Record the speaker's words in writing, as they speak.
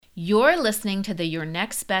You're listening to the Your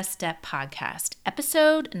Next Best Step podcast,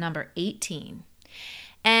 episode number 18.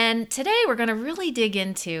 And today we're going to really dig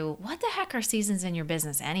into what the heck are seasons in your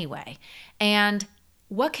business anyway? And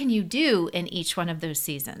what can you do in each one of those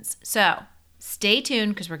seasons? So stay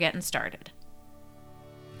tuned because we're getting started.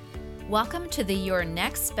 Welcome to the Your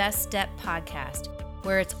Next Best Step podcast,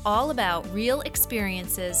 where it's all about real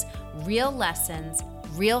experiences, real lessons,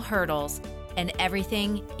 real hurdles, and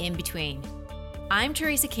everything in between. I'm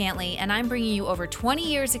Teresa Cantley, and I'm bringing you over 20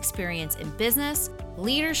 years experience in business,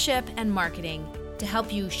 leadership, and marketing to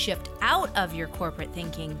help you shift out of your corporate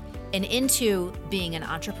thinking and into being an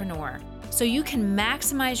entrepreneur so you can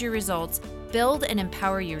maximize your results, build and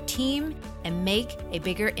empower your team, and make a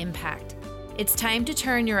bigger impact. It's time to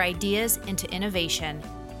turn your ideas into innovation,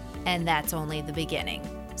 and that's only the beginning.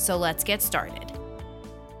 So let's get started.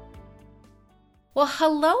 Well,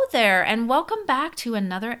 hello there, and welcome back to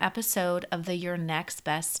another episode of the Your Next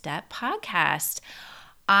Best Step podcast.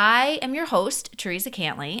 I am your host, Teresa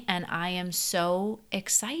Cantley, and I am so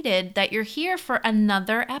excited that you're here for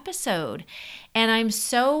another episode. And I'm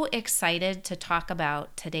so excited to talk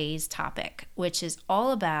about today's topic, which is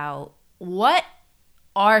all about what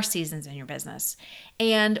are seasons in your business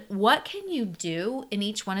and what can you do in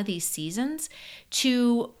each one of these seasons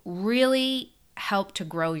to really help to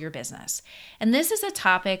grow your business. And this is a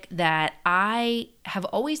topic that I have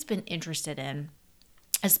always been interested in,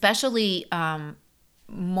 especially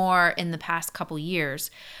more in the past couple years.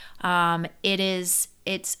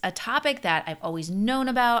 It's a topic that I've always known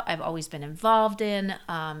about, I've always been involved in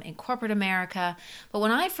corporate America. But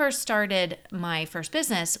when I first started my first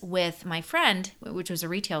business with my friend, which was a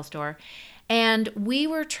retail store, and we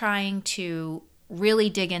were trying to really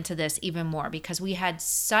dig into this even more because we had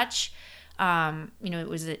such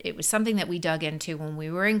it was something that we dug into when we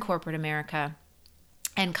were in corporate America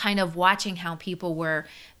and kind of watching how people were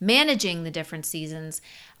managing the different seasons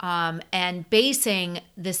and basing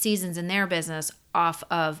the seasons in their business off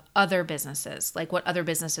of other businesses, like what other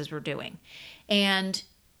businesses were doing and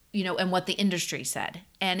what the industry said.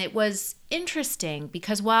 And it was interesting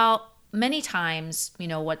because while many times,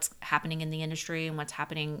 what's happening in the industry and what's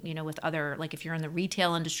happening, with other, like if you're in the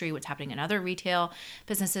retail industry, what's happening in other retail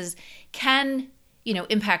businesses can,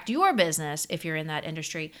 impact your business if you're in that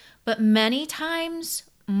industry. But many times,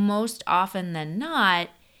 most often than not,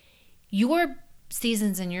 your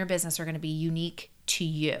seasons in your business are going to be unique to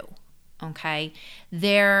you. Okay.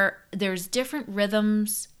 There's different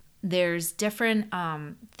rhythms. There's different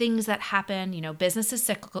things that happen. Business is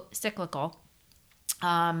cyclical.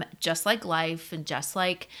 Just like life and just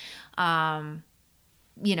like the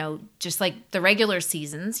regular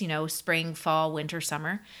seasons, spring, fall, winter,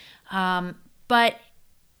 summer. But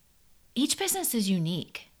each business is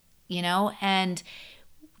unique, and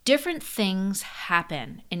different things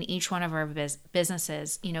happen in each one of our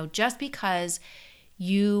businesses. Just because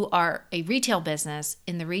you are a retail business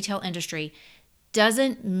in the retail industry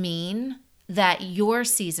doesn't mean that your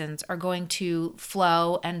seasons are going to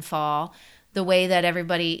flow and fall the way that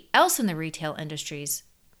everybody else in the retail industry's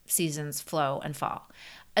seasons flow and fall,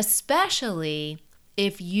 especially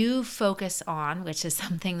if you focus on, which is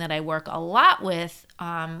something that I work a lot with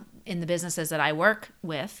in the businesses that I work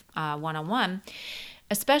with one-on-one,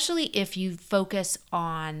 especially if you focus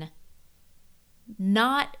on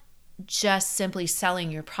not just simply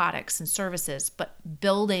selling your products and services, but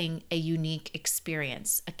building a unique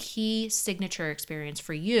experience, a key signature experience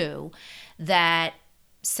for you that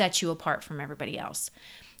sets you apart from everybody else.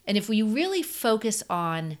 And if we really focus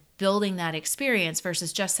on building that experience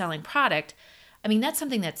versus just selling product, that's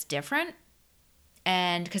something that's different.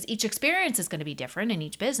 And because each experience is going to be different in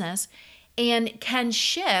each business and can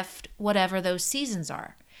shift whatever those seasons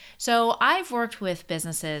are. So I've worked with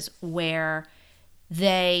businesses where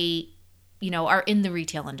they, are in the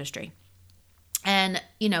retail industry. And,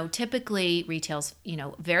 typically retail's,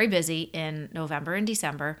 very busy in November and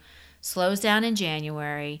December, slows down in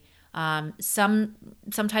January.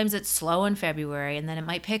 Sometimes it's slow in February, and then it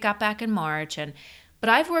might pick up back in March. But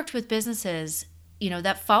I've worked with businesses,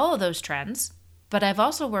 that follow those trends. But I've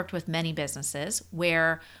also worked with many businesses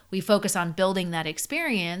where we focus on building that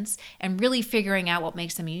experience and really figuring out what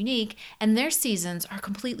makes them unique, and their seasons are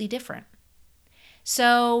completely different.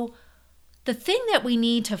 So the thing that we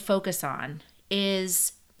need to focus on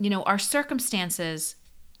is, our circumstances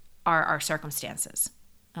are our circumstances.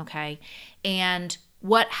 Okay. And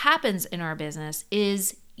what happens in our business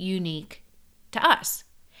is unique to us.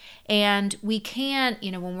 And we can't,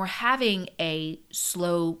 when we're having a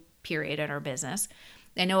slow period in our business,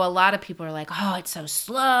 I know a lot of people are like, oh, it's so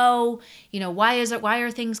slow. Why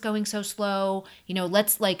are things going so slow?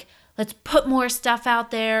 Let's let's put more stuff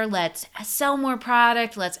out there, let's sell more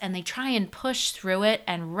product, and they try and push through it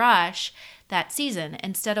and rush that season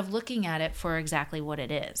instead of looking at it for exactly what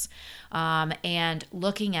it is, and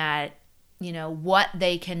looking at, what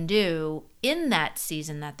they can do in that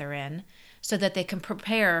season that they're in so that they can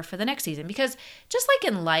prepare for the next season. Because just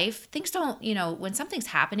like in life, things don't, when something's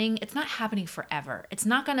happening, it's not happening forever. It's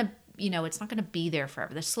not going to, it's not going to be there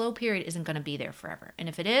forever. The slow period isn't going to be there forever. And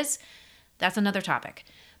if it is, that's another topic.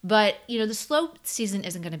 But, the slow season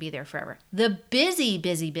isn't going to be there forever. The busy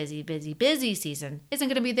season isn't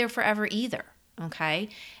going to be there forever either. Okay.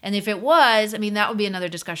 And if it was, that would be another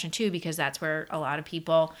discussion too, because that's where a lot of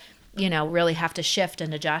people, really have to shift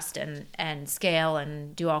and adjust and scale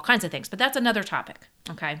and do all kinds of things. But that's another topic.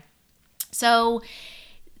 Okay. So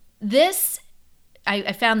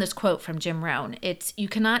I found this quote from Jim Rohn. It's, you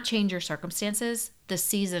cannot change your circumstances, the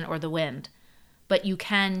season, or the wind, but you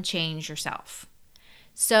can change yourself.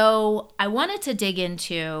 So I wanted to dig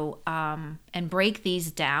into and break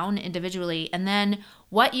these down individually, and then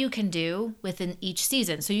what you can do within each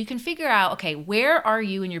season. So you can figure out, okay, where are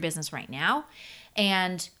you in your business right now,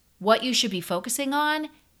 and what you should be focusing on,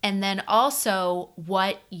 and then also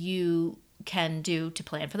what you can do to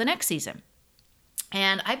plan for the next season.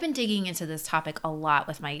 And I've been digging into this topic a lot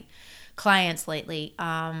with my clients lately.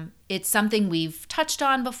 It's something we've touched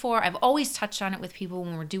on before. I've always touched on it with people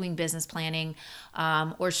when we're doing business planning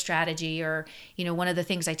or strategy, or, one of the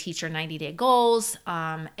things I teach are 90-day goals,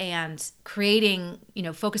 and creating,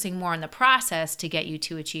 focusing more on the process to get you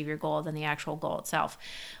to achieve your goal than the actual goal itself.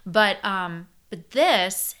 But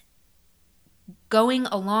this, going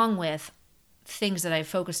along with things that I've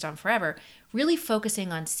focused on forever, really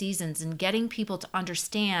focusing on seasons and getting people to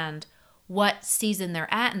understand what season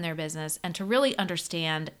they're at in their business, and to really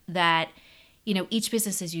understand that, each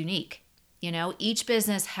business is unique. Each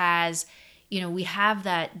business has, we have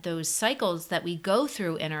those cycles that we go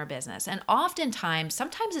through in our business. And oftentimes,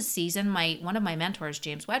 sometimes a season, one of my mentors,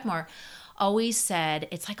 James Wedmore, always said,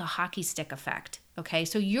 it's like a hockey stick effect. Okay,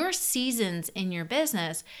 so your seasons in your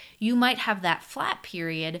business, you might have that flat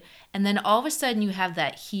period, and then all of a sudden you have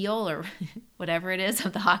that heel or whatever it is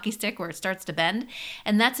of the hockey stick where it starts to bend,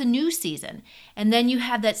 and that's a new season. And then you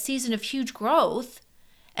have that season of huge growth,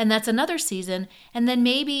 and that's another season, and then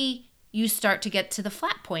maybe you start to get to the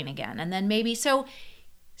flat point again. And then so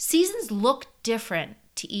seasons look different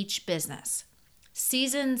to each business.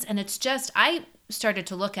 Seasons, and it's just, I started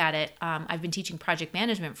to look at it. I've been teaching project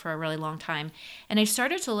management for a really long time, and I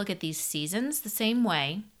started to look at these seasons the same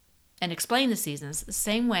way and explain the seasons the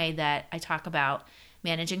same way that I talk about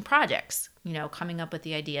managing projects, coming up with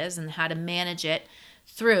the ideas and how to manage it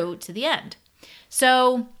through to the end.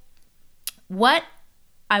 So what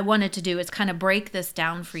I wanted to do is kind of break this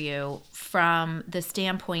down for you from the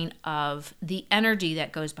standpoint of the energy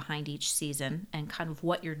that goes behind each season and kind of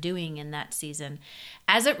what you're doing in that season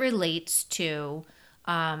as it relates to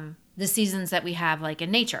the seasons that we have, like in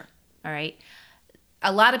nature. All right.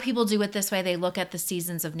 A lot of people do it this way. They look at the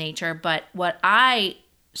seasons of nature, but what I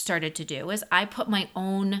started to do is I put my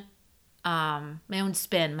own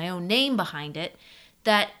spin, my own name behind it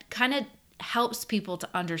that kind of helps people to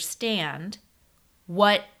understand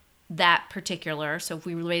what that particular, so if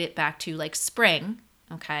we relate it back to like spring,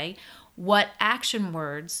 okay, what action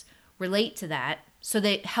words relate to that, so that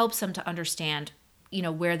it helps them to understand,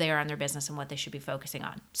 where they are in their business and what they should be focusing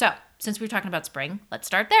on. So since we're talking about spring, let's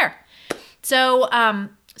start there. So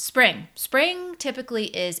spring typically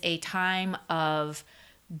is a time of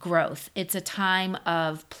growth. It's a time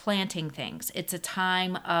of planting things. It's a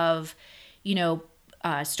time of,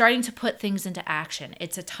 starting to put things into action.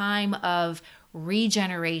 It's a time of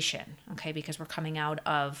regeneration, okay, because we're coming out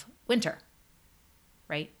of winter,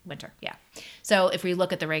 right? Winter, yeah. So if we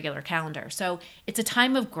look at the regular calendar, so it's a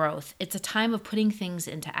time of growth. It's a time of putting things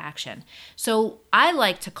into action. So I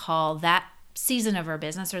like to call that season of our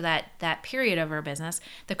business, or that period of our business,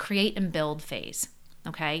 the create and build phase.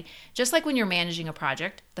 Okay. Just like when you're managing a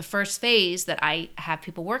project, the first phase that I have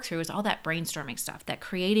people work through is all that brainstorming stuff, that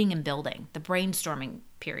creating and building, the brainstorming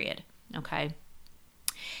period. Okay.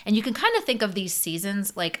 And you can kind of think of these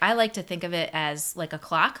seasons, like I like to think of it as like a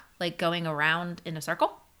clock, like going around in a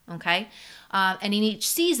circle. Okay. And in each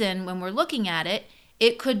season, when we're looking at it,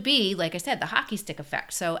 it could be, like I said, the hockey stick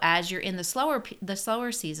effect. So as you're in the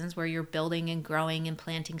slower seasons where you're building and growing and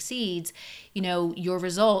planting seeds, your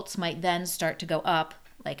results might then start to go up,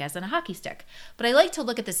 like as in a hockey stick. But I like to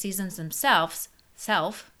look at the seasons themselves,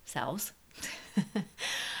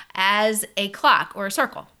 as a clock or a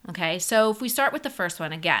circle. Okay. So if we start with the first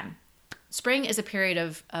one again, spring is a period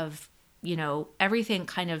of everything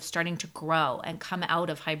kind of starting to grow and come out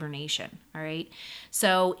of hibernation. All right.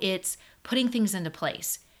 So it's putting things into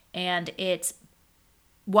place, and it's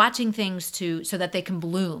watching things so that they can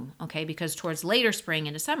bloom. Okay. Because towards later spring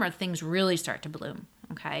into summer, things really start to bloom.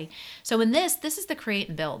 Okay. So in this is the create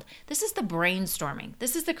and build. This is the brainstorming.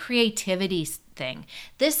 This is the creativity thing.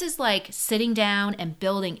 This is like sitting down and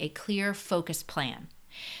building a clear, focused plan.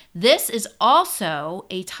 This is also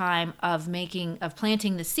a time of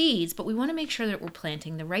planting the seeds, but we want to make sure that we're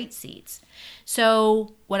planting the right seeds.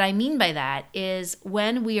 So what I mean by that is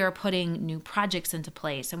when we are putting new projects into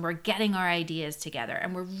place and we're getting our ideas together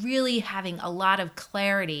and we're really having a lot of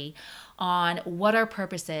clarity on what our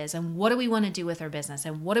purpose is and what do we want to do with our business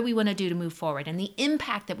and what do we want to do to move forward and the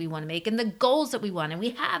impact that we want to make and the goals that we want, and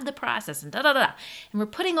we have the process and and we're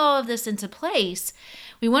putting all of this into place,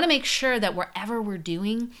 we want to make sure that whatever we're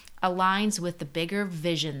doing aligns with the bigger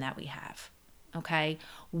vision that we have. Okay?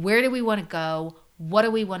 Where do we want to go? What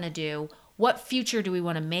do we want to do? What future do we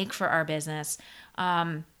want to make for our business?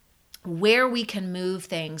 Where we can move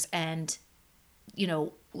things and,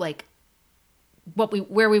 like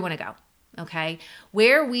where we want to go. Okay?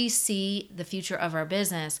 Where we see the future of our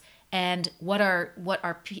business and what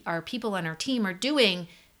our people on our team are doing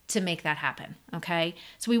to make that happen. Okay?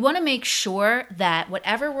 So we want to make sure that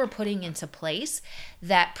whatever we're putting into place,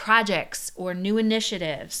 that projects or new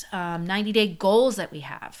initiatives, 90-day goals that we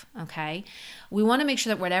have, okay? We want to make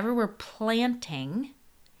sure that whatever we're planting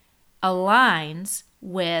aligns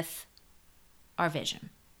with our vision.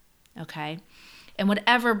 Okay? And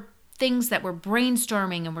whatever things that we're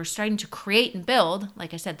brainstorming and we're starting to create and build,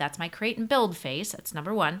 like I said, that's my create and build phase. That's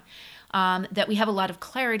number one. That we have a lot of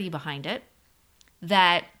clarity behind it,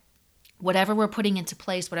 that whatever we're putting into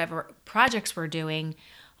place, whatever projects we're doing,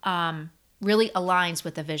 really aligns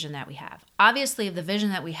with the vision that we have. Obviously, the vision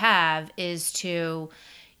that we have is to,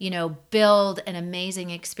 build an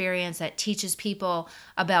amazing experience that teaches people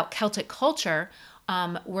about Celtic culture.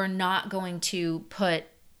 We're not going to put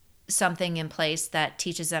something in place that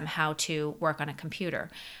teaches them how to work on a computer.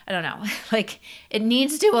 I don't know. It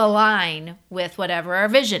needs to align with whatever our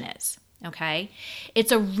vision is. Okay?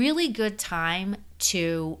 It's a really good time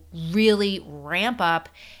to really ramp up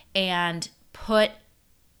and put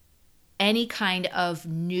any kind of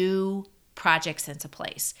new projects into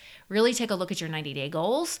place. Really take a look at your 90-day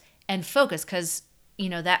goals and focus, because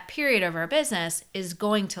that period of our business is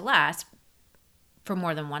going to last for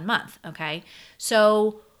more than 1 month. Okay?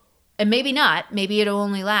 So, and maybe not, maybe it'll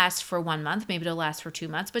only last for 1 month, maybe it'll last for 2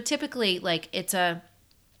 months, but typically it's a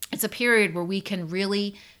period where we can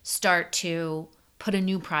really start to put a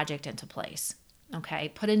new project into place.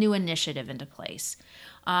 Okay, put a new initiative into place.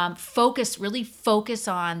 Really focus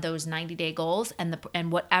on those 90-day goals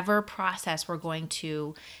and whatever process we're going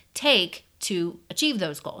to take to achieve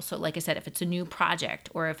those goals. So like I said, if it's a new project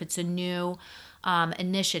or if it's a new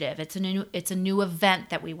initiative, it's a new event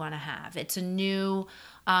that we want to have, it's a new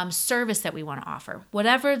service that we want to offer,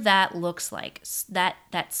 whatever that looks like,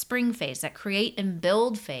 that spring phase, that create and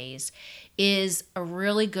build phase is a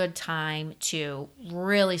really good time to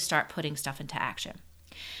really start putting stuff into action.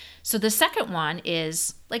 So the second one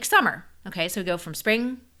is like summer. Okay, so we go from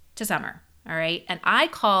spring to summer. All right, and I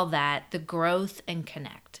call that the growth and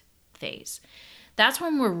connect phase. That's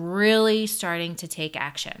when we're really starting to take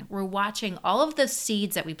action. We're watching all of the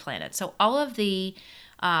seeds that we planted. So all of the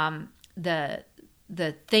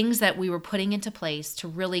things that we were putting into place to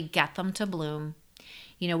really get them to bloom.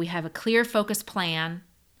 We have a clear, focused plan.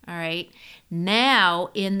 All right. Now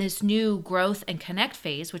in this new growth and connect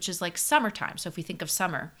phase, which is like summertime. So if we think of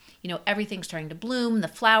summer, everything's starting to bloom. The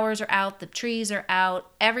flowers are out. The trees are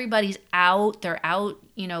out. Everybody's out. They're out,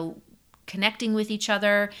 connecting with each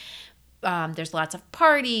other. There's lots of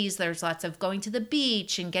parties. There's lots of going to the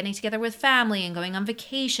beach and getting together with family and going on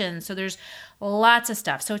vacation. So there's lots of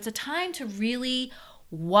stuff. So it's a time to really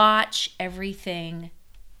watch everything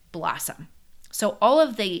blossom. So all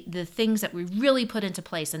of the things that we really put into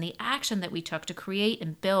place and the action that we took to create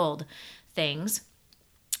and build things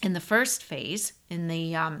in the first phase, in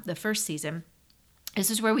the first season, this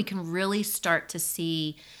is where we can really start to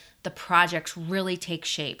see the projects really take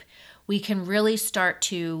shape. We can really start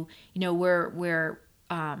to, we're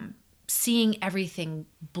seeing everything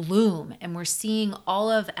bloom, and we're seeing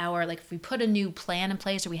all of our, if we put a new plan in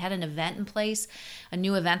place or we had an event in place, a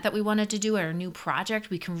new event that we wanted to do or a new project,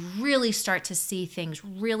 we can really start to see things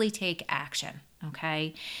really take action.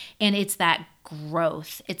 Okay. And it's that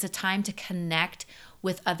growth. It's a time to connect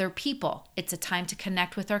with other people. It's a time to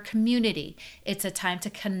connect with our community. It's a time to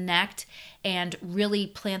connect and really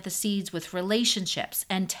plant the seeds with relationships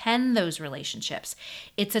and tend those relationships.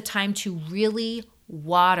 It's a time to really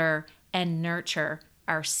water and nurture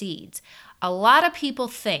our seeds. A lot of people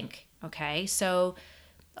think, okay, so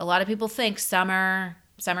a lot of people think summer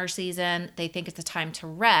season, they think it's a time to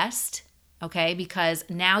rest, okay, because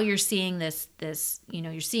now you're seeing this,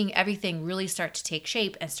 you're seeing everything really start to take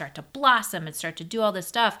shape and start to blossom and start to do all this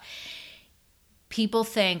stuff. People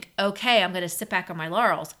think, okay, I'm going to sit back on my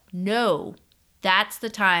laurels. No, that's the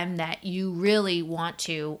time that you really want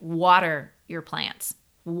to water your plants,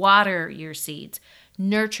 water your seeds,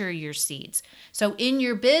 nurture your seeds. So in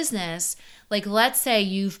your business, like let's say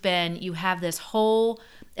you have this whole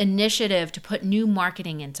initiative to put new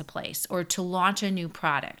marketing into place or to launch a new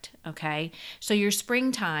product, okay? So your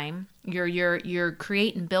springtime, your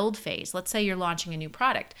create and build phase, let's say you're launching a new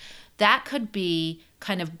product. That could be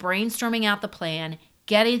kind of brainstorming out the plan,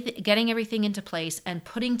 getting everything into place and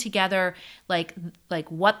putting together like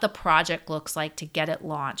what the project looks like to get it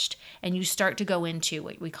launched. And you start to go into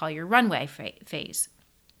what we call your runway phase.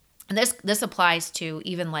 And this applies to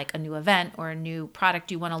even like a new event or a new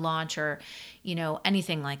product you want to launch or,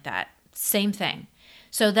 anything like that. Same thing.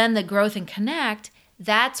 So then the growth and connect,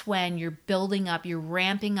 that's when you're building up, you're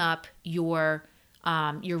ramping up your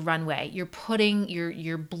runway. You're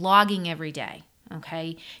blogging every day.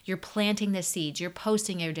 Okay, you're planting the seeds, you're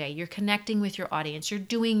posting every day, you're connecting with your audience, you're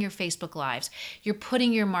doing your Facebook Lives, you're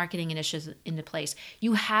putting your marketing initiatives into place.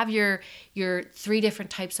 You have your 3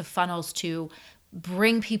 different types of funnels to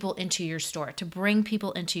bring people into your store, to bring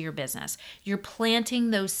people into your business. You're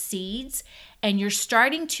planting those seeds and your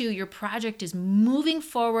project is moving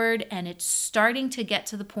forward and it's starting to get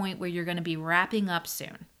to the point where you're going to be wrapping up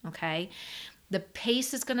soon, okay? The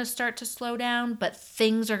pace is going to start to slow down, but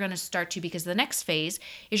things are going to start to, because the next phase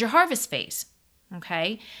is your harvest phase,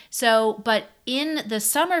 okay? So, but in the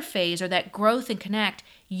summer phase or that growth and connect,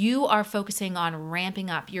 you are focusing on ramping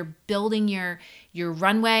up. You're building your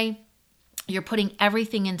runway. You're putting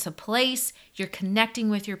everything into place. You're connecting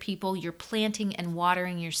with your people. You're planting and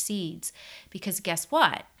watering your seeds. Because guess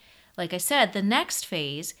what? Like I said, the next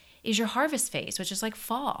phase is your harvest phase, which is like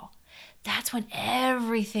fall. That's when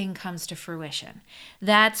everything comes to fruition.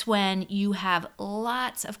 That's when you have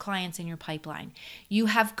lots of clients in your pipeline. You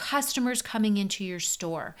have customers coming into your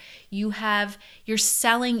store. You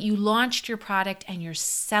launched your product and you're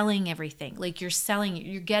selling everything. Like you're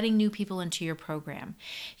getting new people into your program.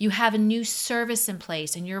 You have a new service in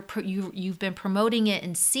place and you've been promoting it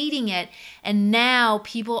and seeding it. And now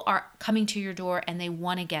people are coming to your door and they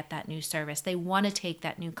want to get that new service. They want to take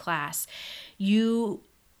that new class. You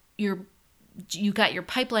got your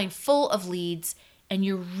pipeline full of leads and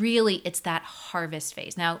it's that harvest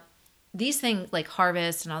phase. Now, these things like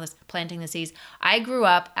harvest and all this, planting the seeds, I grew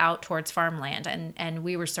up out towards farmland and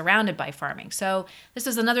we were surrounded by farming. So this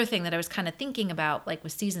is another thing that I was kind of thinking about, like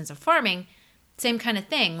with seasons of farming, same kind of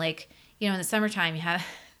thing. Like, in the summertime, you have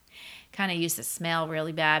kind of used to smell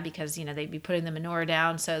really bad because, they'd be putting the manure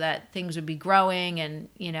down so that things would be growing and,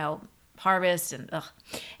 harvest and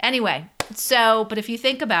anyway. So, but if you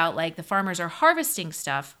think about like the farmers are harvesting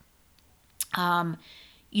stuff,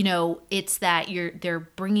 it's that they're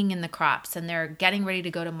bringing in the crops and they're getting ready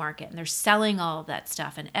to go to market and they're selling all of that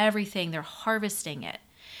stuff and everything, they're harvesting it.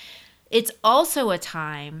 It's also a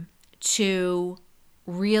time to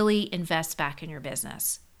really invest back in your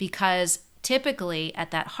business because typically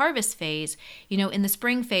at that harvest phase, in the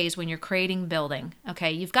spring phase when you're creating, building,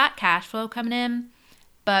 okay, you've got cash flow coming in,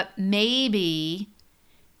 but maybe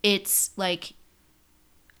it's like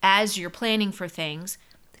as you're planning for things,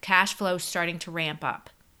 the cash flow is starting to ramp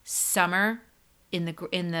up. Summer in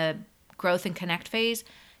the growth and connect phase,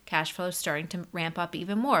 cash flow is starting to ramp up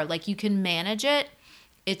even more. Like you can manage it.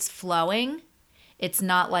 It's flowing. It's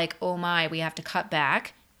not like, oh my, we have to cut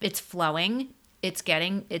back. It's flowing. It's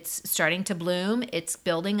starting to bloom. It's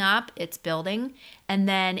building up. It's building. And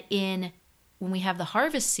then when we have the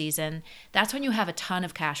harvest season, that's when you have a ton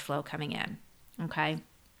of cash flow coming in, okay?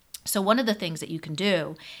 So one of the things that you can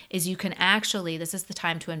do is this is the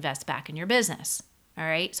time to invest back in your business, all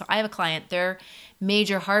right? So I have a client, their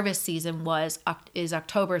major harvest season is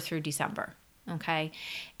October through December, okay?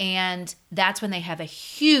 And that's when they have a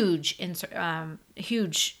huge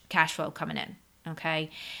cash flow coming in,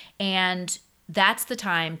 okay? And that's the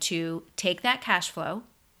time to take that cash flow,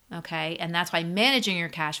 okay? And that's why managing your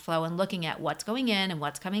cash flow and looking at what's going in and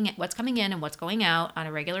what's coming in and what's going out on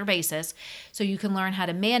a regular basis so you can learn how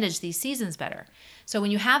to manage these seasons better. So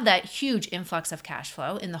when you have that huge influx of cash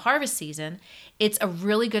flow in the harvest season, it's a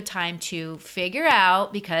really good time to figure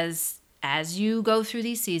out, because as you go through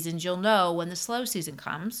these seasons, you'll know when the slow season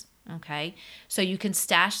comes, okay? So you can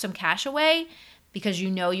stash some cash away because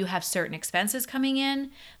you have certain expenses coming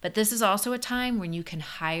in, but this is also a time when you can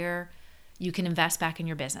hire you can invest back in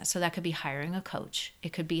your business. So that could be hiring a coach.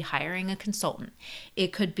 It could be hiring a consultant.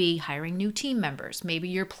 It could be hiring new team members. Maybe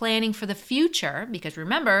you're planning for the future because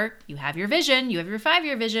remember, you have your vision, you have your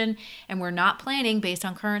 5-year vision, and we're not planning based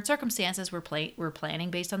on current circumstances. We're planning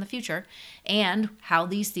based on the future and how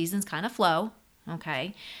these seasons kind of flow,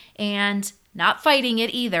 okay? And not fighting it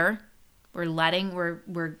either.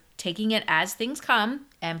 We're taking it as things come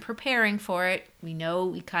and preparing for it. We know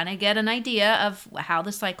we kind of get an idea of how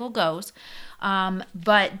the cycle goes.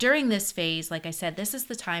 But during this phase, like I said, this is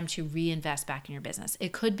the time to reinvest back in your business.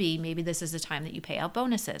 It could be maybe this is the time that you pay out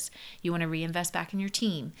bonuses. You want to reinvest back in your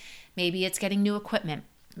team. Maybe it's getting new equipment.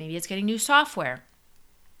 Maybe it's getting new software.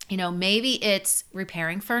 Maybe it's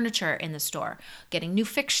repairing furniture in the store, getting new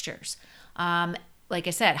fixtures. Like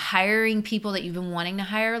I said, hiring people that you've been wanting to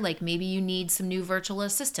hire, like maybe you need some new virtual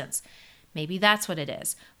assistants. Maybe that's what it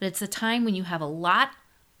is. But it's the time when you have a lot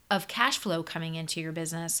of cash flow coming into your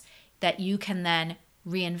business that you can then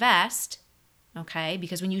reinvest, okay?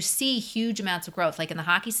 Because when you see huge amounts of growth, like in the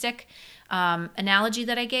hockey stick analogy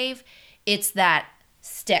that I gave, it's that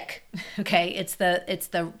stick, okay? It's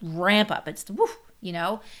the ramp up. It's the woof,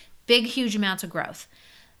 big, huge amounts of growth.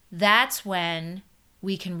 That's when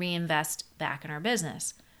we can reinvest back in our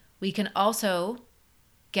business. We can also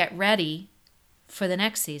get ready for the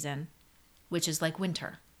next season, which is like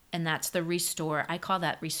winter. And that's the restore. I call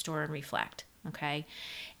that restore and reflect. Okay.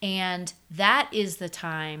 And that is the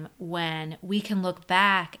time when we can look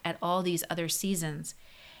back at all these other seasons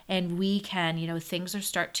and we can, things are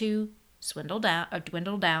start to dwindle down.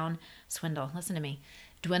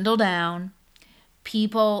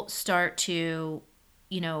 People start to,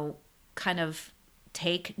 kind of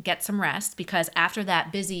get some rest because after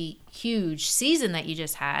that busy, huge season that you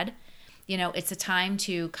just had, it's a time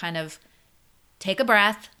to kind of take a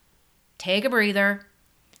breath, take a breather,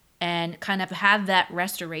 and kind of have that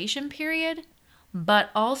restoration period.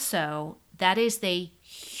 But also that is the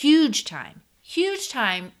huge time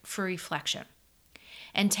for reflection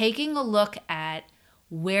and taking a look at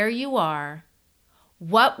where you are,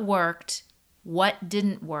 what worked, what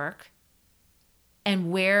didn't work,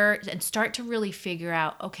 and start to really figure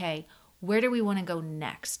out, okay, where do we want to go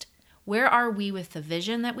next? Where are we with the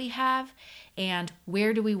vision that we have? And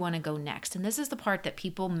where do we want to go next? And this is the part that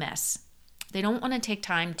people miss. They don't want to take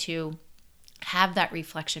time to have that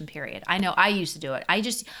reflection period. I know I used to do it. I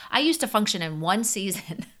used to function in one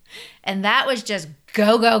season and that was just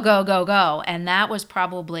go, go, go, go, go. And that was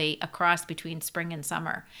probably a cross between spring and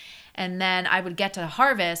summer. And then I would get to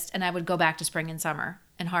harvest and I would go back to spring and summer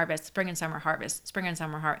and harvest, spring and summer harvest, spring and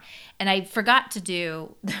summer harvest. And I forgot to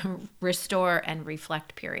do the restore and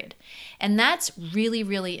reflect period. And that's really,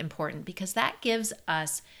 really important because that gives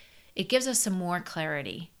us some more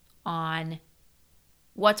clarity on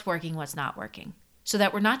what's working, what's not working. So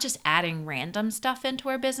that we're not just adding random stuff into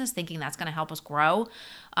our business thinking that's going to help us grow.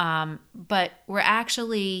 But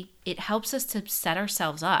it helps us to set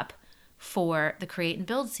ourselves up for the create and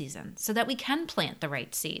build season so that we can plant the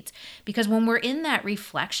right seeds. Because when we're in that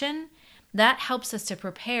reflection, that helps us to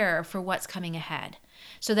prepare for what's coming ahead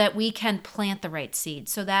so that we can plant the right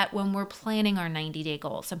seeds, so that when we're planning our 90-day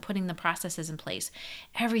goals and putting the processes in place,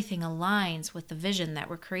 everything aligns with the vision that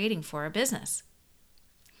we're creating for our business.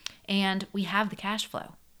 And we have the cash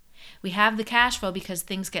flow. We have the cash flow because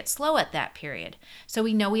things get slow at that period. So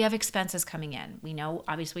we know we have expenses coming in. We know,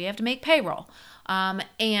 obviously, we have to make payroll.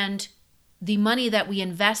 And the money that we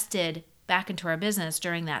invested back into our business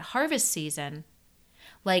during that harvest season,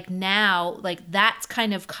 that's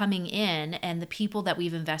kind of coming in, and the people that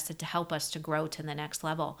we've invested to help us to grow to the next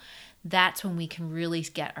level, that's when we can really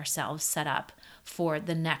get ourselves set up for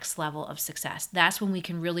the next level of success. That's when we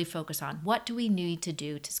can really focus on what do we need to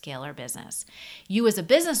do to scale our business. You as a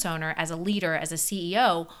business owner, as a leader, as a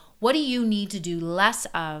CEO, what do you need to do less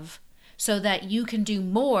of so that you can do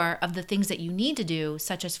more of the things that you need to do,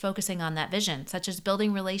 such as focusing on that vision, such as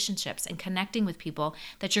building relationships and connecting with people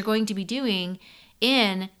that you're going to be doing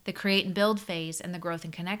in the create and build phase and the growth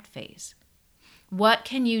and connect phase. What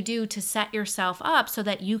can you do to set yourself up so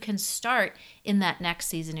that you can start in that next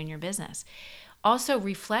season in your business? Also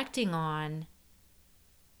reflecting on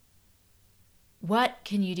what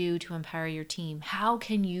can you do to empower your team? How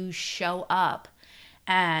can you show up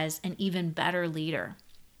as an even better leader?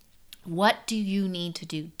 What do you need to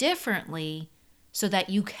do differently so that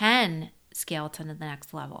you can scale to the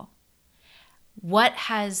next level? What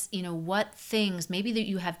things, maybe that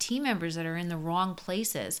you have team members that are in the wrong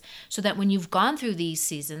places so that when you've gone through these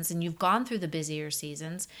seasons and you've gone through the busier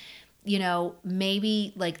seasons,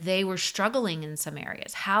 maybe they were struggling in some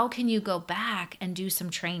areas. How can you go back and do some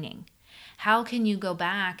training? How can you go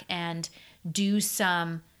back and do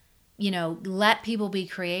some, let people be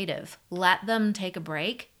creative. Let them take a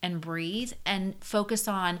break and breathe and focus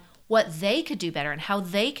on what they could do better and how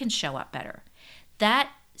they can show up better. That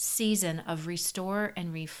season of restore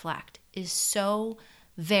and reflect is so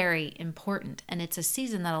very important. And it's a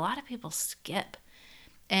season that a lot of people skip.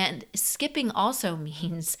 And skipping also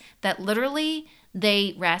means that literally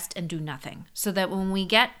they rest and do nothing. So that when we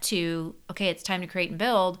get to, okay, it's time to create and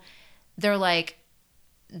build,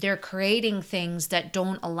 they're creating things that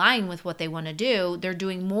don't align with what they want to do. They're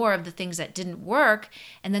doing more of the things that didn't work,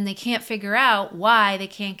 and then they can't figure out why they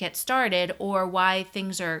can't get started or why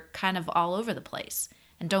things are kind of all over the place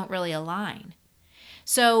and don't really align.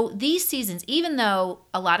 So these seasons, even though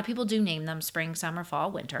a lot of people do name them spring, summer,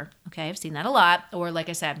 fall, winter, okay, I've seen that a lot. Or like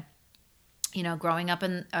I said, growing up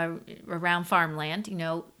in around farmland,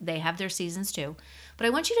 they have their seasons too. But I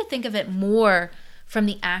want you to think of it more from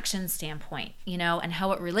the action standpoint, and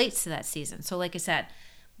how it relates to that season. So like I said,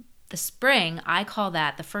 the spring, I call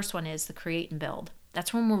that, the first one is the create and build.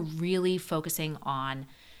 That's when we're really focusing on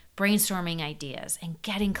brainstorming ideas and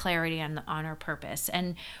getting clarity on our purpose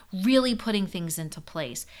and really putting things into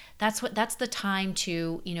place. That's the time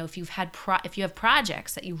to, if you have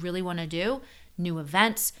projects that you really want to do, new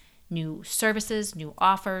events, new services, new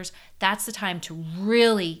offers, that's the time to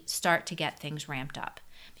really start to get things ramped up.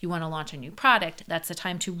 If you want to launch a new product, that's the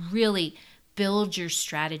time to really build your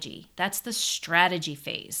strategy. That's the strategy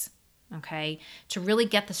phase, okay? To really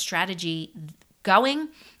get the strategy going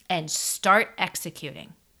and start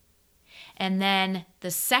executing. And then the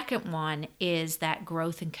second one is that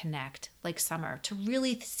growth and connect, like summer, to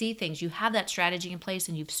really see things. You have that strategy in place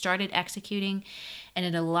and you've started executing, and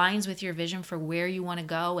it aligns with your vision for where you want to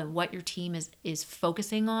go and what your team is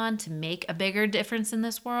focusing on to make a bigger difference in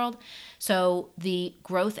this world. So the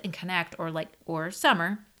growth and connect, or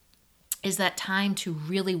summer, is that time to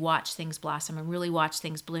really watch things blossom and really watch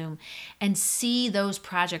things bloom and see those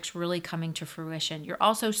projects really coming to fruition. You're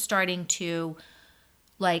also starting to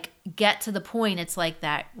get to the point. It's like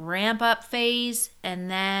that ramp up phase, and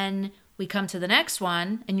then we come to the next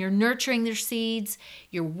one, and you're nurturing your seeds,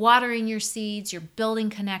 you're watering your seeds, you're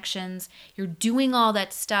building connections, you're doing all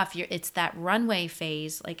that stuff. It's that runway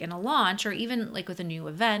phase, like in a launch, or even like with a new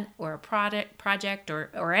event or a project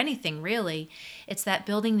or anything really. It's that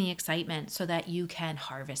building the excitement so that you can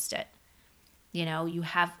harvest it. You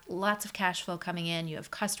have lots of cash flow coming in, you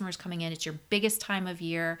have customers coming in, it's your biggest time of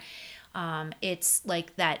year. It's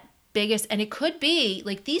like that biggest, and it could be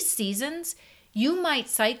like these seasons, you might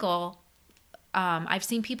cycle. I've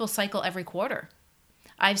seen people cycle every quarter.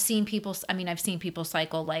 I've seen people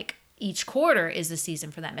cycle like each quarter is a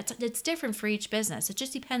season for them. It's different for each business. It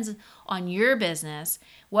just depends on your business,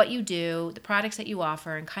 what you do, the products that you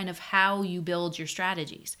offer, and kind of how you build your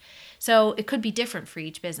strategies. So it could be different for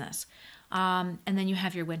each business. And then you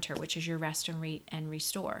have your winter, which is your rest and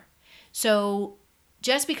restore. So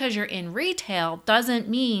just because you're in retail doesn't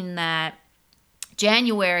mean that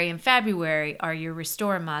January and February are your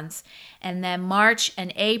restore months, and then March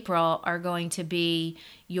and April are going to be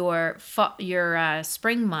your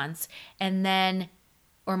spring months, and then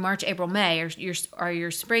or March, April, May are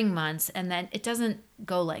your spring months, and then it doesn't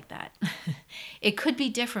go like that. It could be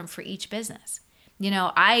different for each business.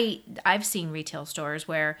 I've seen retail stores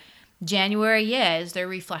where January is their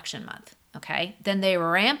reflection month. Okay, then they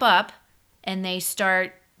ramp up and they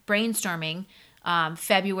start brainstorming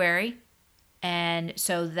February, and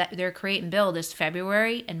so that their create and build is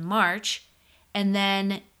February and March, and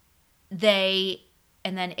then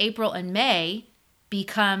April and May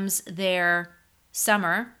becomes their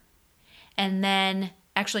summer, and then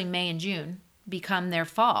actually May and June become their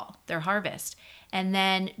fall, their harvest, and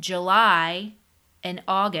then July and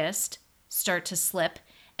August start to slip,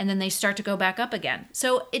 and then they start to go back up again.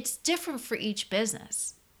 So it's different for each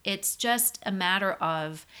business. It's just a matter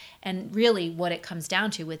of, and really what it comes down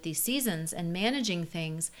to with these seasons and managing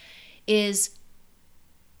things is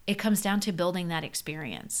it comes down to building that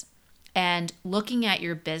experience and looking at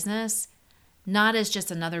your business not as just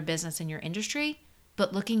another business in your industry,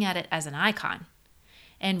 but looking at it as an icon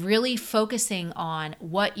and really focusing on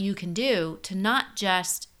what you can do to not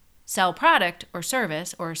just sell product or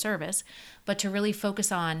service, but to really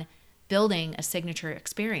focus on building a signature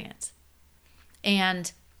experience.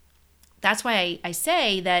 And that's why I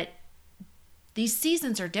say that these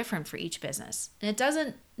seasons are different for each business. And it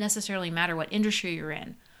doesn't necessarily matter what industry you're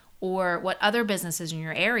in or what other businesses in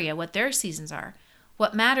your area, what their seasons are.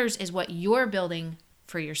 What matters is what you're building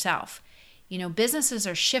for yourself. Businesses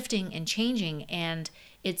are shifting and changing, and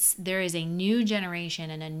there is a new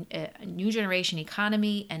generation and a new generation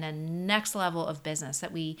economy and a next level of business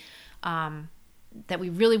that we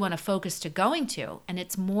really want to focus to going to. And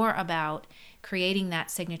it's more about creating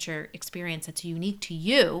that signature experience that's unique to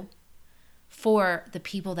you for the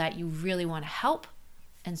people that you really want to help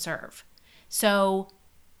and serve. So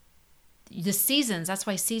the seasons, that's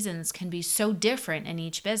why seasons can be so different in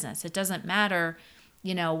each business. It doesn't matter,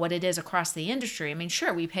 what it is across the industry. I mean,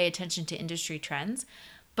 sure, we pay attention to industry trends,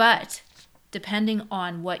 but depending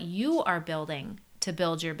on what you are building to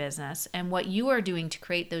build your business and what you are doing to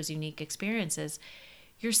create those unique experiences,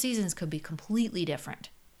 your seasons could be completely different.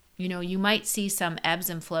 You might see some ebbs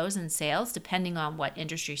and flows in sales depending on what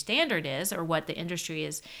industry standard is or what the industry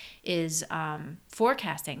is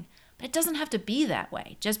forecasting. But it doesn't have to be that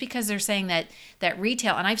way. Just because they're saying that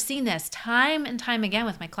retail, and I've seen this time and time again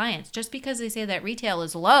with my clients, just because they say that retail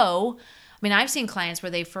is low. I mean, I've seen clients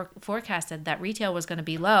where they forecasted that retail was going to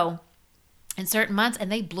be low in certain months,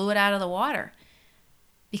 and they blew it out of the water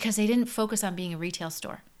because they didn't focus on being a retail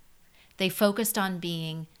store. They focused on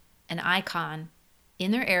being an icon in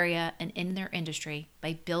their area and in their industry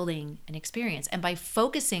by building an experience and by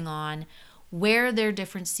focusing on where their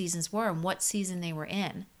different seasons were and what season they were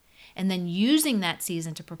in, and then using that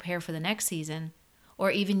season to prepare for the next season, or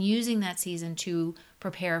even using that season to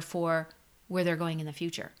prepare for where they're going in the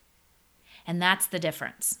future. And that's the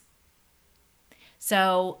difference.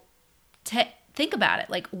 So think about it.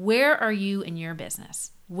 Like, where are you in your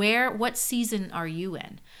business? What season are you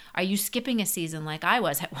in? Are you skipping a season like I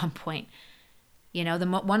was at one point?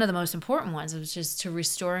 One of the most important ones was just to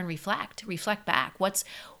restore and reflect back.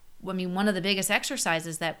 One of the biggest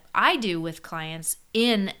exercises that I do with clients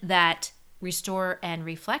in that restore and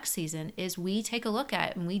reflect season is we take a look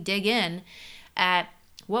at and we dig in at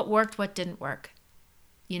what worked, what didn't work.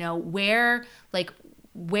 Where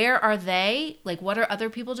are they? Like, what are other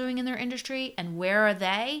people doing in their industry, and where are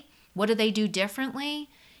they? What do they do differently?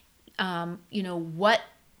 What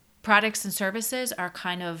products and services are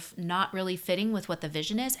kind of not really fitting with what the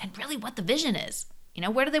vision is, and really what the vision is.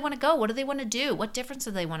 Where do they want to go? What do they want to do? What difference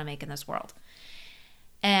do they want to make in this world?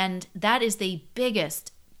 And that is the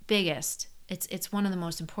biggest, it's one of the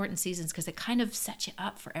most important seasons because it kind of sets you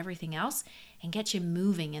up for everything else and gets you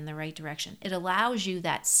moving in the right direction. It allows you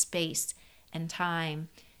that space and time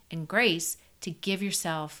and grace to give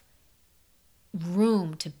yourself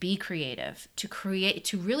room to be creative,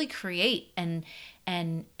 to really create and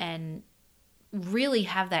really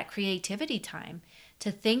have that creativity time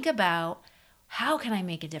to think about, how can I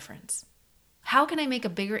make a difference? How can I make a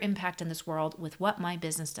bigger impact in this world with what my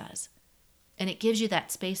business does? And it gives you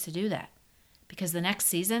that space to do that, because the next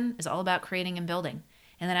season is all about creating and building.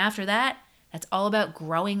 And then after that, that's all about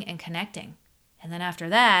growing and connecting. And then after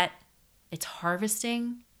that, it's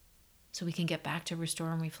harvesting so we can get back to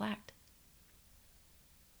restore and reflect.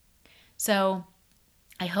 So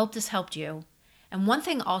I hope this helped you. And one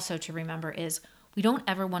thing also to remember is we don't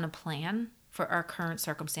ever want to plan for our current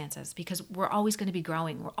circumstances, because we're always going to be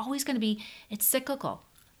growing. We're always going to be, it's cyclical.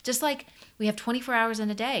 Just like we have 24 hours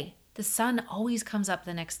in a day, the sun always comes up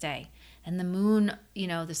the next day. And the moon,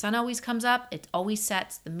 the sun always comes up, it always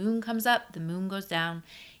sets, the moon comes up, the moon goes down.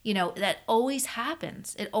 That always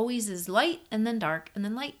happens. It always is light and then dark and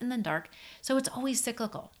then light and then dark. So it's always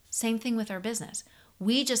cyclical. Same thing with our business.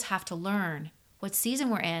 We just have to learn what season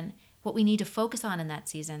we're in, what we need to focus on in that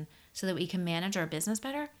season so that we can manage our business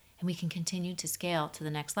better and we can continue to scale to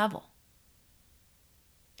the next level.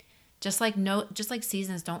 Just like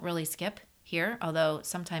seasons don't really skip here, although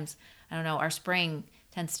sometimes, our spring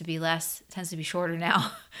tends to be shorter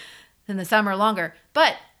now than the summer longer.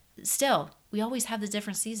 But still, we always have the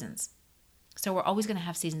different seasons. So we're always going to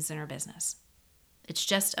have seasons in our business. It's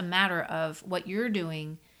just a matter of what you're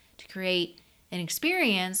doing to create an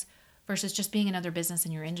experience versus just being another business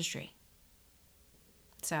in your industry.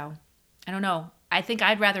 So, I don't know. I think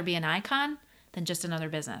I'd rather be an icon than just another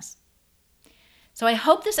business. So I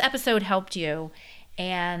hope this episode helped you.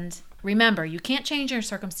 And remember, you can't change your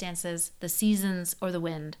circumstances, the seasons, or the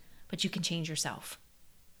wind, but you can change yourself.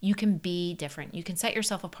 You can be different. You can set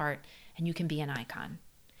yourself apart, and you can be an icon.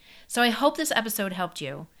 So I hope this episode helped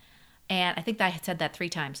you. And I think that I had said that 3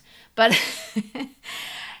 times. But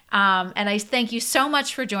and I thank you so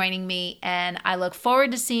much for joining me. And I look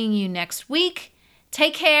forward to seeing you next week.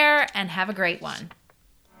 Take care and have a great one.